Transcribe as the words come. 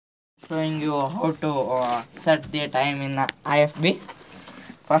Showing you how to set the time in IFB.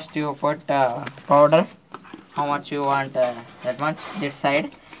 First you put powder, how much you want, that much this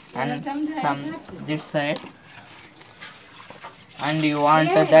side and some this side, and you want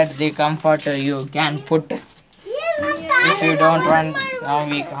that the comfort you can put. If you don't want,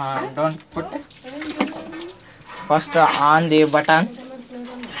 we don't put. First on the button,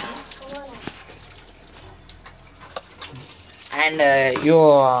 and you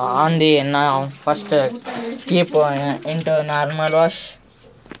on the now first keep into normal wash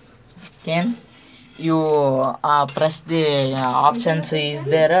can. You press the options is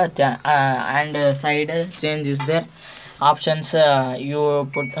there, and side change is there. Options you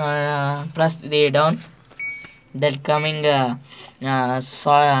put press the down, that coming either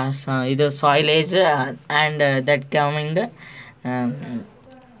soilage and that coming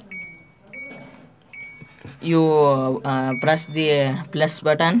you press the plus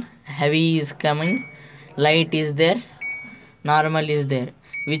button. Heavy is coming, light is there, normal is there,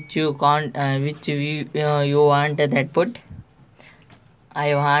 which you can't which you want that put.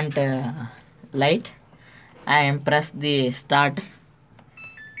 I want light. I am press the start.